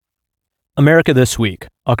America This Week,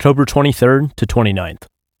 October 23rd to 29th.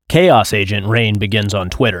 Chaos agent reign begins on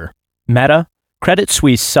Twitter. Meta, Credit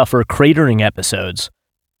Suisse suffer cratering episodes.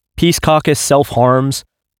 Peace Caucus self-harms.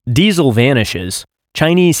 Diesel vanishes.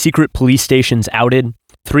 Chinese secret police stations outed.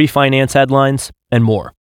 3 finance headlines, and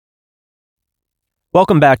more.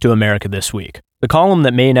 Welcome back to America This Week, the column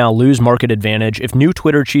that may now lose market advantage if new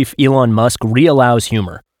Twitter chief Elon Musk reallows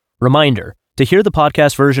humor. Reminder, to hear the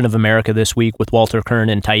podcast version of America This Week with Walter Kern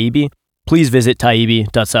and Taibbi, please visit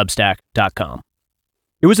taibbi.substack.com.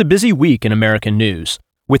 It was a busy week in American news,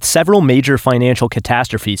 with several major financial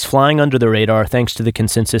catastrophes flying under the radar thanks to the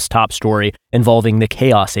consensus top story involving the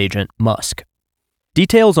chaos agent Musk.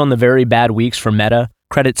 Details on the very bad weeks for Meta,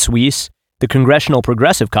 Credit Suisse, the Congressional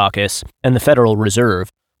Progressive Caucus, and the Federal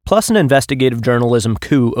Reserve, plus an investigative journalism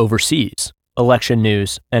coup overseas, election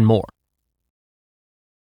news, and more.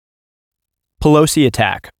 Pelosi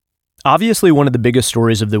attack. Obviously, one of the biggest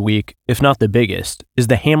stories of the week, if not the biggest, is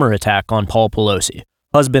the hammer attack on Paul Pelosi,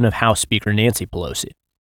 husband of House Speaker Nancy Pelosi.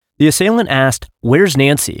 The assailant asked, "Where's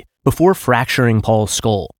Nancy?" before fracturing Paul's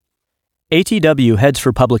skull. ATW heads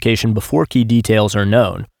for publication before key details are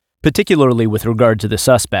known, particularly with regard to the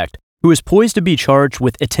suspect, who is poised to be charged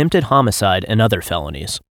with attempted homicide and other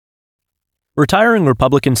felonies. Retiring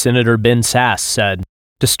Republican Senator Ben Sasse said,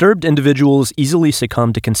 "Disturbed individuals easily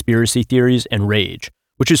succumb to conspiracy theories and rage,"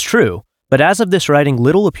 which is true, but as of this writing,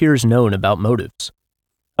 little appears known about motives.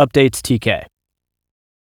 Updates TK.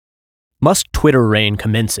 Musk Twitter reign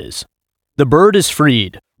commences. "The bird is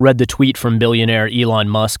freed," read the tweet from billionaire Elon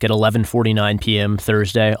Musk at 11:49 p.m.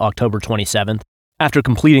 Thursday, October 27th, after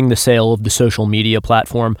completing the sale of the social media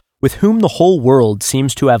platform with whom the whole world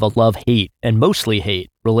seems to have a love-hate, and mostly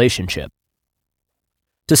hate, relationship.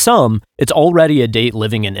 To some, it's already a date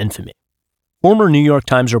living in infamy. Former New York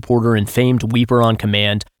Times reporter and famed weeper on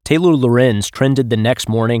command, Taylor Lorenz trended the next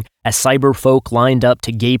morning as cyberfolk lined up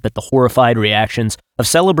to gape at the horrified reactions of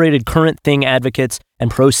celebrated current thing advocates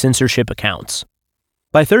and pro-censorship accounts.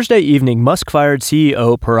 By Thursday evening, Musk fired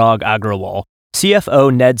CEO Parag Agrawal,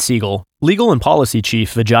 CFO Ned Siegel, Legal and Policy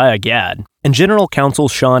Chief Vijaya Gadde, and General Counsel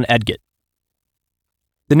Sean Edgett.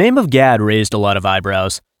 The name of Gadde raised a lot of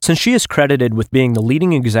eyebrows, since she is credited with being the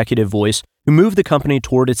leading executive voice who moved the company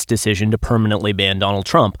toward its decision to permanently ban Donald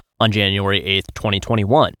Trump on January 8,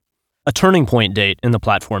 2021, a turning point date in the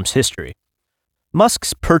platform's history.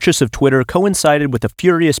 Musk's purchase of Twitter coincided with a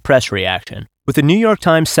furious press reaction, with the New York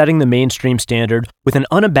Times setting the mainstream standard with an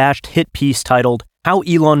unabashed hit piece titled, "How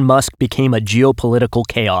Elon Musk Became a Geopolitical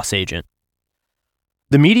Chaos Agent."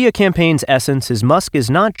 The media campaign's essence is Musk is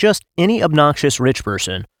not just any obnoxious rich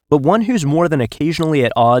person, but one who's more than occasionally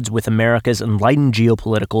at odds with America's enlightened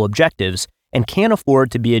geopolitical objectives and can't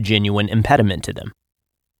afford to be a genuine impediment to them.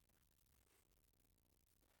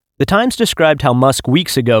 The Times described how Musk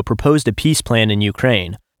weeks ago proposed a peace plan in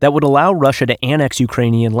Ukraine that would allow Russia to annex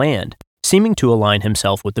Ukrainian land, seeming to align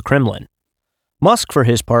himself with the Kremlin. Musk, for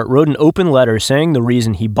his part, wrote an open letter saying the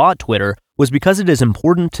reason he bought Twitter was because it is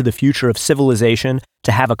important to the future of civilization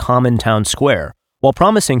to have a common town square, while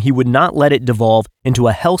promising he would not let it devolve into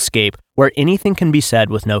a hellscape where anything can be said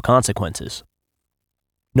with no consequences.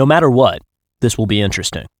 No matter what, this will be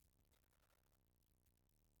interesting.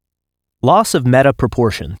 Loss of Meta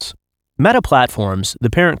proportions. Meta Platforms,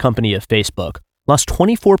 the parent company of Facebook, lost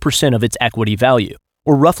 24% of its equity value,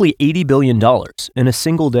 or roughly $80 billion, in a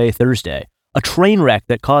single day Thursday, a train wreck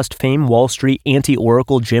that caused famed Wall Street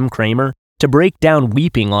anti-Oracle Jim Cramer to break down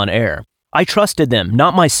weeping on air. "I trusted them,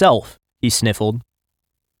 not myself," he sniffled.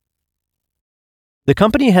 The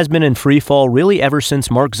company has been in free fall really ever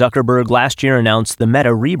since Mark Zuckerberg last year announced the Meta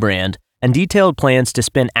rebrand and detailed plans to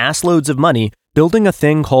spend assloads of money building a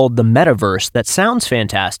thing called the Metaverse that sounds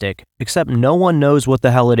fantastic, except no one knows what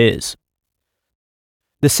the hell it is.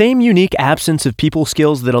 The same unique absence of people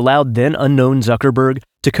skills that allowed then unknown Zuckerberg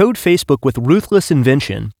to code Facebook with ruthless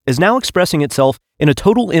invention is now expressing itself in a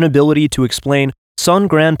total inability to explain son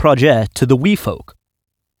grand projet to the wee folk.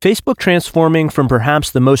 Facebook transforming from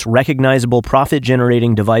perhaps the most recognizable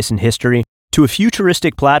profit-generating device in history to a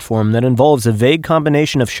futuristic platform that involves a vague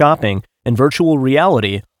combination of shopping and virtual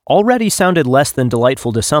reality already sounded less than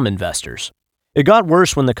delightful to some investors. It got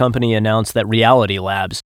worse when the company announced that Reality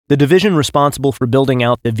Labs, the division responsible for building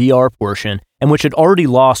out the VR portion and which had already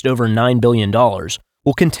lost over $9 billion,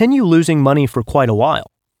 will continue losing money for quite a while.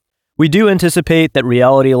 We do anticipate that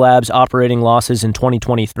Reality Labs' operating losses in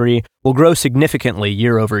 2023 will grow significantly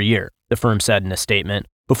year over year, the firm said in a statement,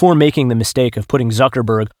 before making the mistake of putting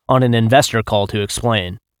Zuckerberg on an investor call to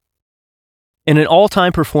explain. In an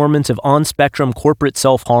all-time performance of on-spectrum corporate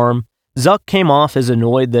self-harm, Zuck came off as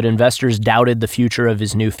annoyed that investors doubted the future of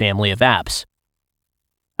his new family of apps.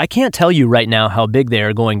 I can't tell you right now how big they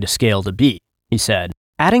are going to scale to be, he said,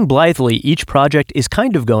 adding blithely each project is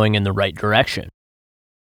kind of going in the right direction.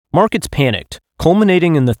 Markets panicked,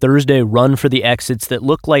 culminating in the Thursday run for the exits that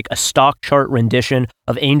looked like a stock chart rendition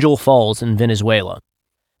of Angel Falls in Venezuela.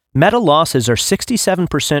 Meta losses are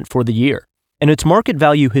 67% for the year, and its market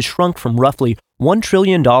value has shrunk from roughly $1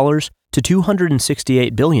 trillion to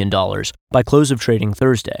 $268 billion by close of trading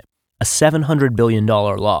Thursday, a $700 billion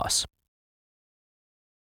loss.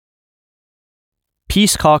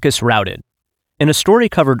 Peace Caucus routed. In a story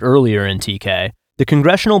covered earlier in TK, the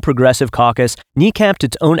Congressional Progressive Caucus kneecapped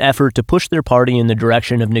its own effort to push their party in the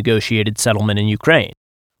direction of negotiated settlement in Ukraine,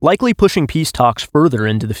 likely pushing peace talks further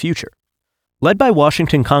into the future. Led by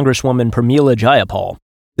Washington Congresswoman Pramila Jayapal,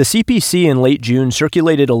 the CPC in late June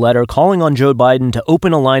circulated a letter calling on Joe Biden to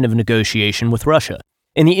open a line of negotiation with Russia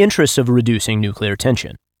in the interests of reducing nuclear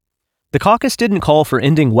tension. The caucus didn't call for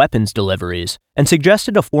ending weapons deliveries and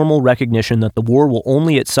suggested a formal recognition that the war will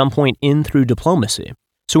only at some point end through diplomacy,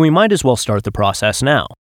 so we might as well start the process now.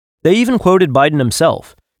 They even quoted Biden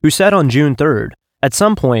himself, who said on June 3rd, at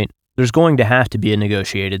some point, there's going to have to be a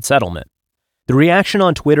negotiated settlement. The reaction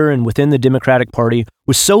on Twitter and within the Democratic Party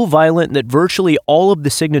was so violent that virtually all of the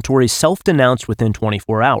signatories self-denounced within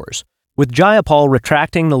 24 hours, with Jayapal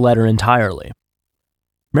retracting the letter entirely.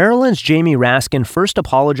 Maryland's Jamie Raskin first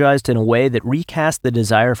apologized in a way that recast the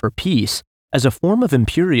desire for peace as a form of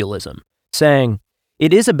imperialism, saying,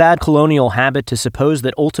 "It is a bad colonial habit to suppose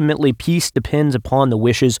that ultimately peace depends upon the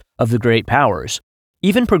wishes of the great powers.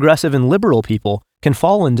 Even progressive and liberal people can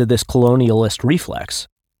fall into this colonialist reflex."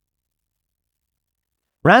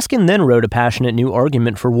 Raskin then wrote a passionate new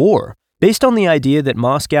argument for war, based on the idea that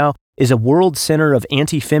Moscow is a world center of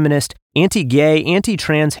anti-feminist, anti-gay,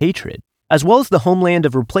 anti-trans hatred, as well as the homeland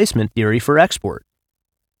of replacement theory for export.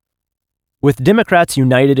 With Democrats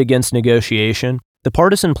united against negotiation, the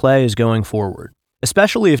partisan play is going forward,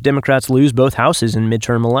 especially if Democrats lose both houses in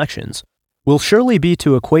midterm elections, will surely be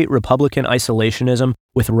to equate Republican isolationism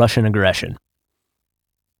with Russian aggression.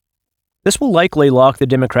 This will likely lock the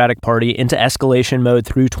Democratic Party into escalation mode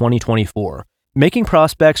through 2024, making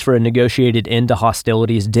prospects for a negotiated end to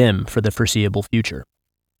hostilities dim for the foreseeable future.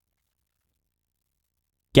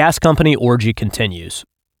 Gas company orgy continues.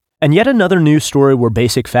 And yet another news story where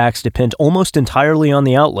basic facts depend almost entirely on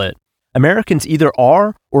the outlet. Americans either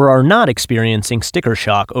are or are not experiencing sticker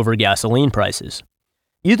shock over gasoline prices.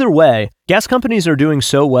 Either way, gas companies are doing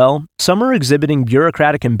so well, some are exhibiting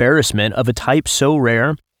bureaucratic embarrassment of a type so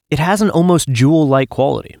rare, it has an almost jewel-like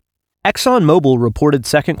quality. ExxonMobil reported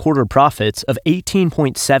second quarter profits of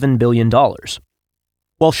 $18.7 billion,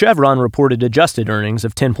 while Chevron reported adjusted earnings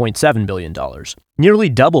of $10.7 billion, nearly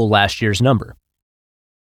double last year's number.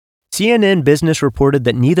 CNN Business reported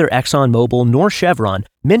that neither ExxonMobil nor Chevron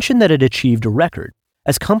mentioned that it achieved a record,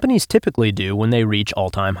 as companies typically do when they reach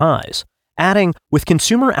all-time highs, adding, with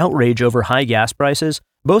consumer outrage over high gas prices,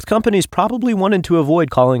 both companies probably wanted to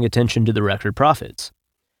avoid calling attention to the record profits.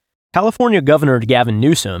 California Governor Gavin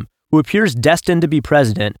Newsom, who appears destined to be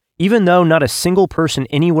president even though not a single person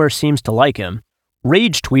anywhere seems to like him,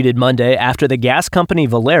 rage tweeted Monday after the gas company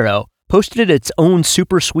Valero posted its own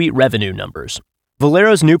super sweet revenue numbers.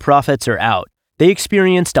 Valero's new profits are out. They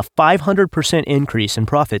experienced a 500% increase in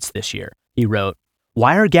profits this year, he wrote.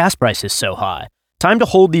 Why are gas prices so high? Time to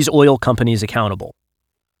hold these oil companies accountable.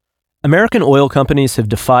 American oil companies have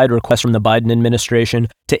defied requests from the Biden administration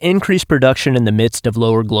to increase production in the midst of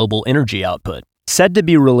lower global energy output, said to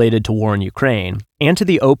be related to war in Ukraine, and to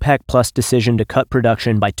the OPEC Plus decision to cut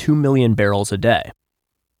production by 2 million barrels a day.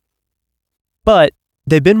 But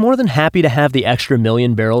they've been more than happy to have the extra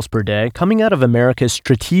million barrels per day coming out of America's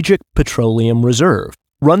Strategic Petroleum Reserve,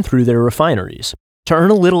 run through their refineries, to earn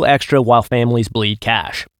a little extra while families bleed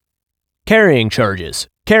cash. Carrying charges.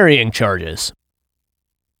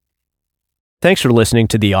 Thanks for listening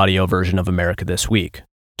to the audio version of America This Week.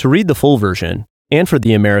 To read the full version, and for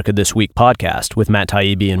the America This Week podcast with Matt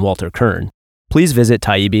Taibbi and Walter Kern, please visit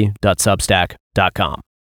taibbi.substack.com.